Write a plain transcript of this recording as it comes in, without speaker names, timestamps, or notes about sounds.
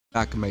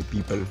Back, my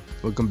people.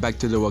 Welcome back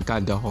to the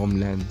Wakanda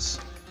homelands.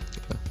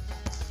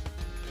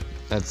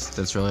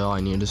 That's really all I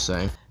need to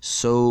say.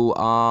 So,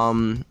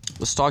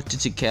 let's talk to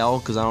Tikal,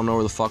 because I don't know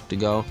where the fuck to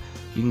go.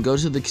 You can go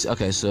to the,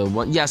 okay,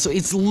 so, yeah, so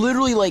it's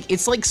literally like,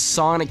 it's like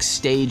Sonic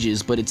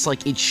stages, but it's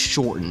like, it's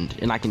shortened,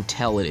 and I can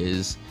tell it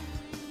is.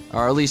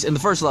 Or at least in the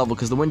first level,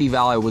 because the Windy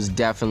Valley was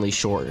definitely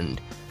shortened.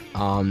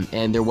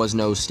 And there was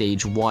no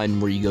stage 1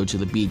 where you go to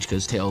the beach,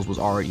 because Tails was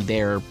already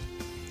there,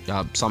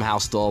 somehow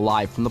still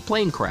alive from the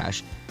plane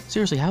crash.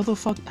 Seriously, how the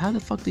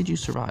fuck did you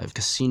survive?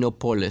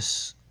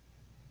 Casinopolis.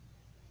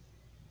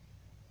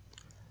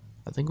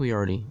 I think we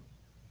already...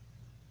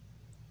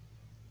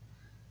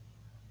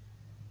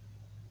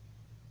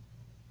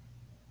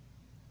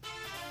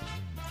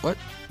 What?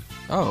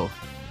 Oh.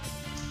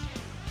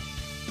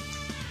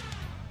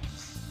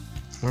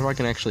 I wonder if I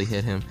can actually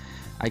hit him.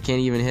 I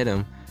can't even hit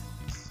him.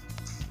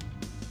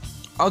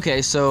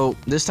 Okay, so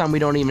this time we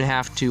don't even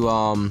have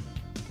to,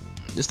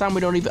 this time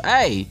we don't even...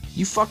 Hey!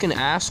 You fucking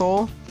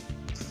asshole!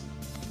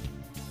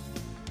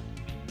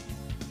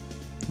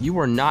 You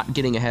are not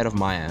getting ahead of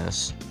my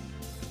ass.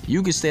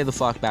 You can stay the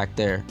fuck back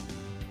there.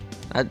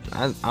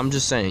 I'm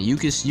just saying, you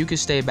can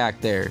stay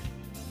back there.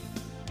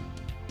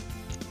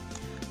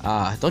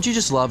 Don't you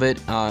just love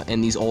it in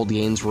these old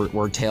games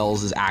where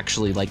Tails is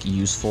actually like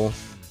useful,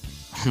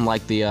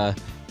 unlike the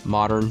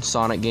modern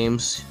Sonic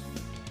games?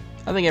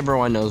 I think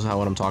everyone knows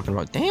what I'm talking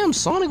about. Damn,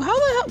 Sonic, how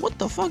the hell? What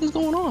the fuck is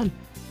going on?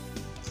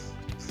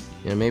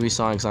 You know, maybe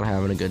Sonic's not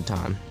having a good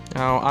time.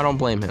 I don't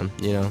blame him.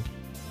 You know,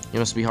 it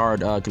must be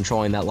hard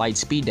controlling that light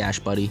speed dash,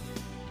 buddy.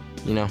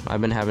 You know,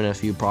 I've been having a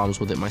few problems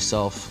with it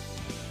myself.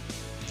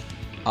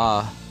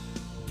 Oh,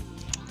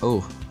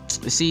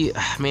 see,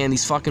 man,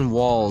 these fucking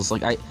walls,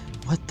 like,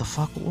 what the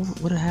fuck,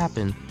 what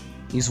happened?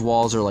 These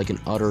walls are like an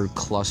utter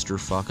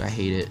clusterfuck, I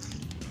hate it.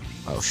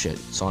 Oh shit,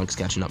 Sonic's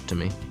catching up to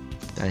me.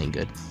 That ain't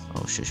good.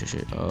 Oh shit.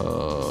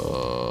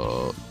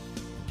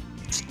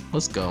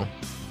 Let's go.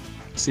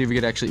 See if we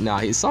could actually,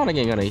 nah, Sonic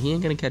ain't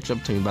gonna catch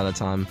up to me by the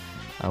time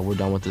we're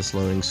done with this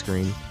loading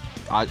screen.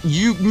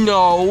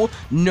 No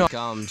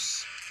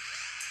comes.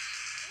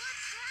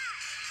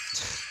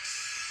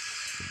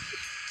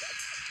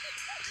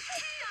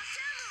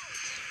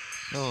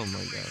 Oh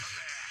my gosh.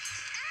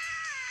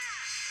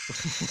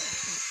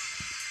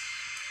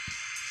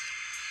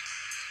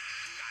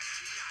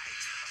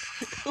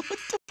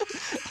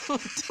 What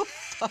the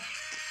fuck?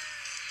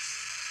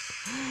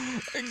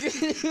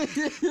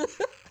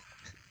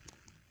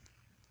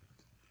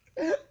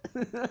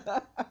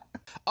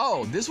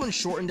 Oh, this one's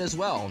shortened as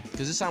well,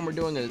 because this time we're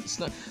doing a...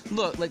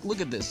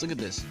 Look at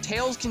this.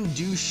 Tails can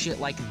do shit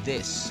like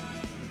this.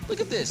 Look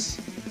at this.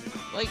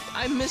 Like,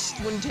 I missed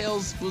when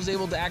Tails was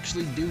able to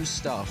actually do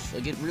stuff.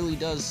 Like, it really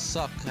does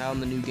suck how in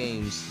the new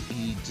games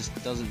he just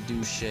doesn't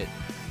do shit.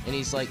 And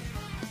he's like,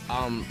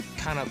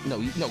 kind of, no,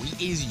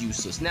 he is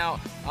useless. Now,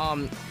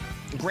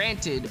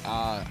 granted,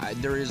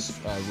 there is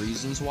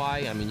reasons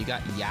why. I mean, you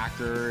got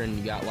Yacker, and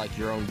you got, like,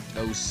 your own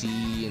OC,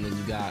 and then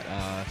you got,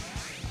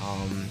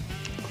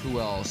 who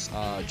else?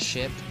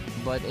 Chip.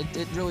 But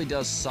it really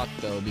does suck,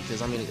 though,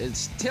 because, I mean,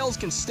 Tails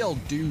can still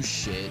do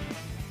shit.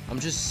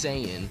 I'm just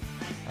saying.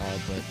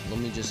 But let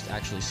me just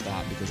actually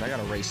stop, because I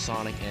gotta race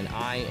Sonic, and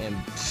I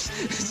am...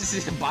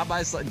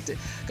 Bye-bye, Sonic.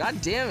 God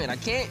damn it, I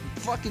can't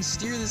fucking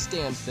steer this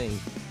damn thing.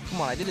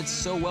 Come on, I did it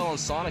so well on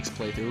Sonic's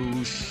playthrough.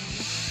 Ooh,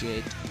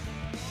 shit.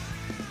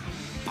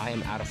 I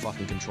am out of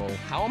fucking control.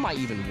 How am I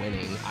even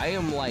winning? I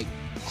am, like,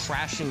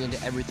 crashing into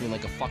everything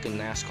like a fucking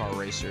NASCAR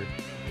racer.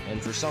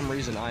 And for some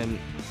reason, I'm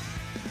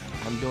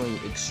doing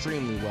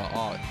extremely well.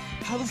 Oh,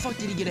 how the fuck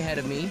did he get ahead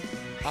of me?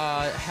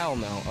 Hell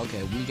no.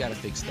 Okay, we gotta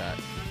fix that.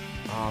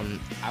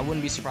 I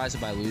wouldn't be surprised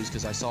if I lose,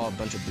 because I saw a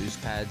bunch of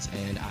boost pads,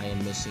 and I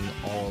am missing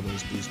all of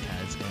those boost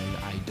pads, and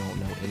I don't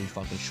know any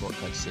fucking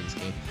shortcuts to this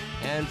game.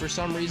 And for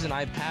some reason,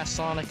 I passed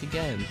Sonic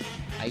again.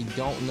 I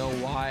don't know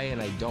why,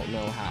 and I don't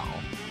know how.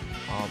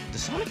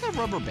 Does Sonic have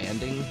rubber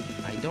banding?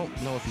 I don't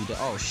know if he does.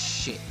 Oh,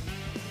 shit.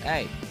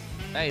 Hey,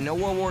 no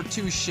World War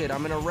II shit.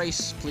 I'm in a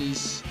race,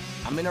 please.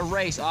 I'm in a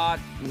race. No,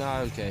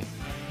 okay.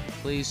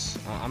 Please,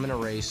 I'm in a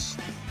race.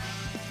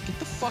 Get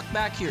the fuck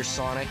back here,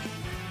 Sonic.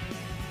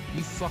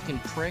 You fucking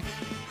prick.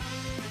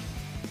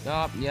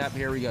 Oh, yep,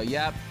 here we go.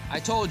 Yep, I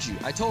told you,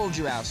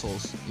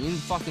 assholes. You didn't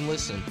fucking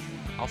listen.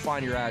 I'll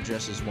find your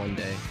addresses one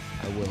day.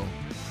 I will.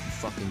 You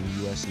fucking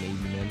U.S.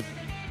 Navy men.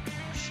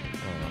 Oh,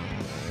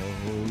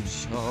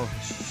 shit. Oh,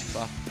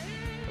 fuck.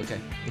 Okay,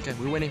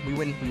 we're winning.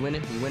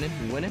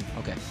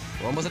 Okay,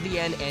 we're almost at the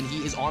end, and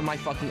he is on my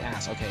fucking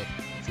ass. Okay,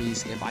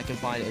 please, if I can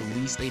find at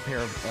least a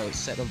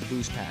set of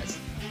boost pads.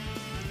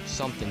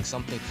 Something.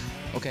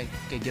 Okay,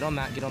 get on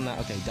that.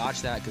 Okay,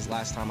 dodge that, because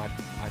last time I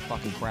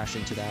fucking crashed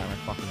into that, and I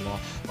fucking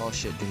lost. Oh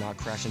shit, do not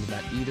crash into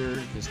that either,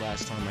 because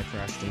last time I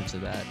crashed into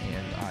that,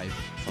 and I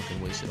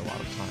fucking wasted a lot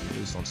of time, at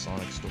least on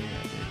Sonic's story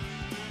I did.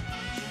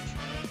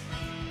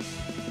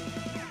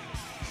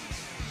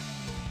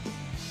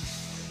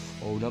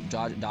 Oh, nope,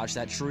 dodge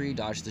that tree,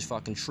 dodge this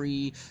fucking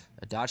tree,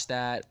 dodge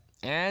that,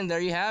 and there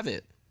you have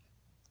it.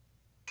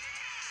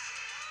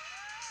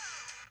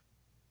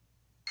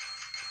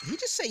 Did he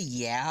just say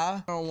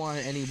yeah? I don't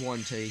want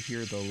anyone to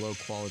hear the low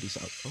quality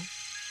sound. Oh.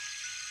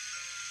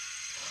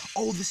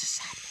 Oh, this is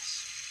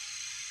sadness.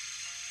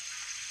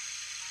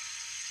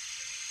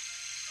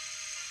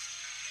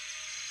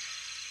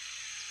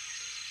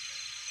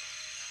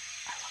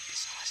 I love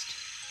this OST.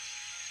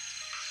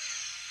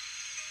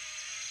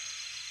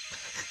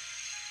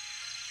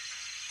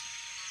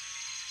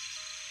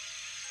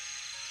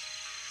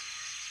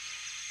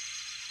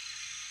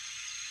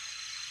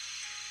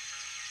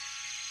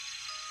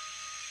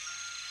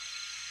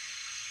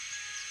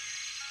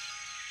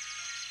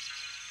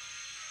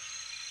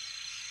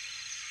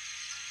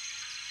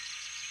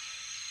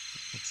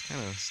 It's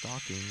kind of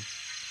stalking.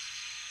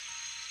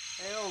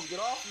 Tails, get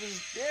off of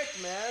his dick,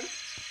 man!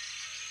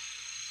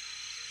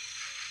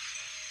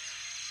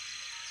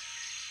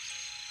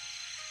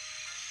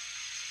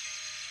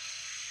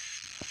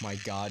 My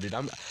god, dude,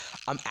 I'm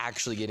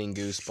actually getting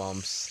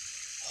goosebumps.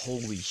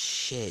 Holy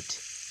shit.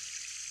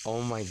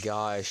 Oh my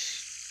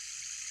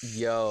gosh.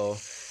 Yo.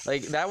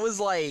 Like, that was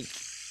like...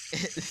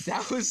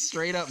 that was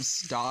straight up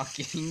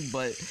stalking,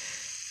 but...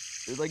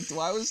 Like,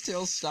 why was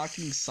Tails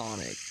stalking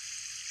Sonic?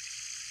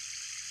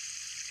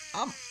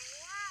 Wow,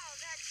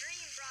 that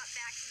dream brought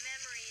back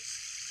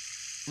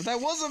memories. That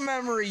was a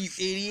memory, you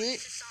idiot!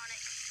 Sonic!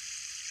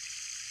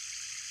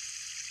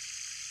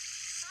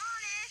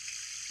 Sonic!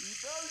 He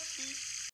does speak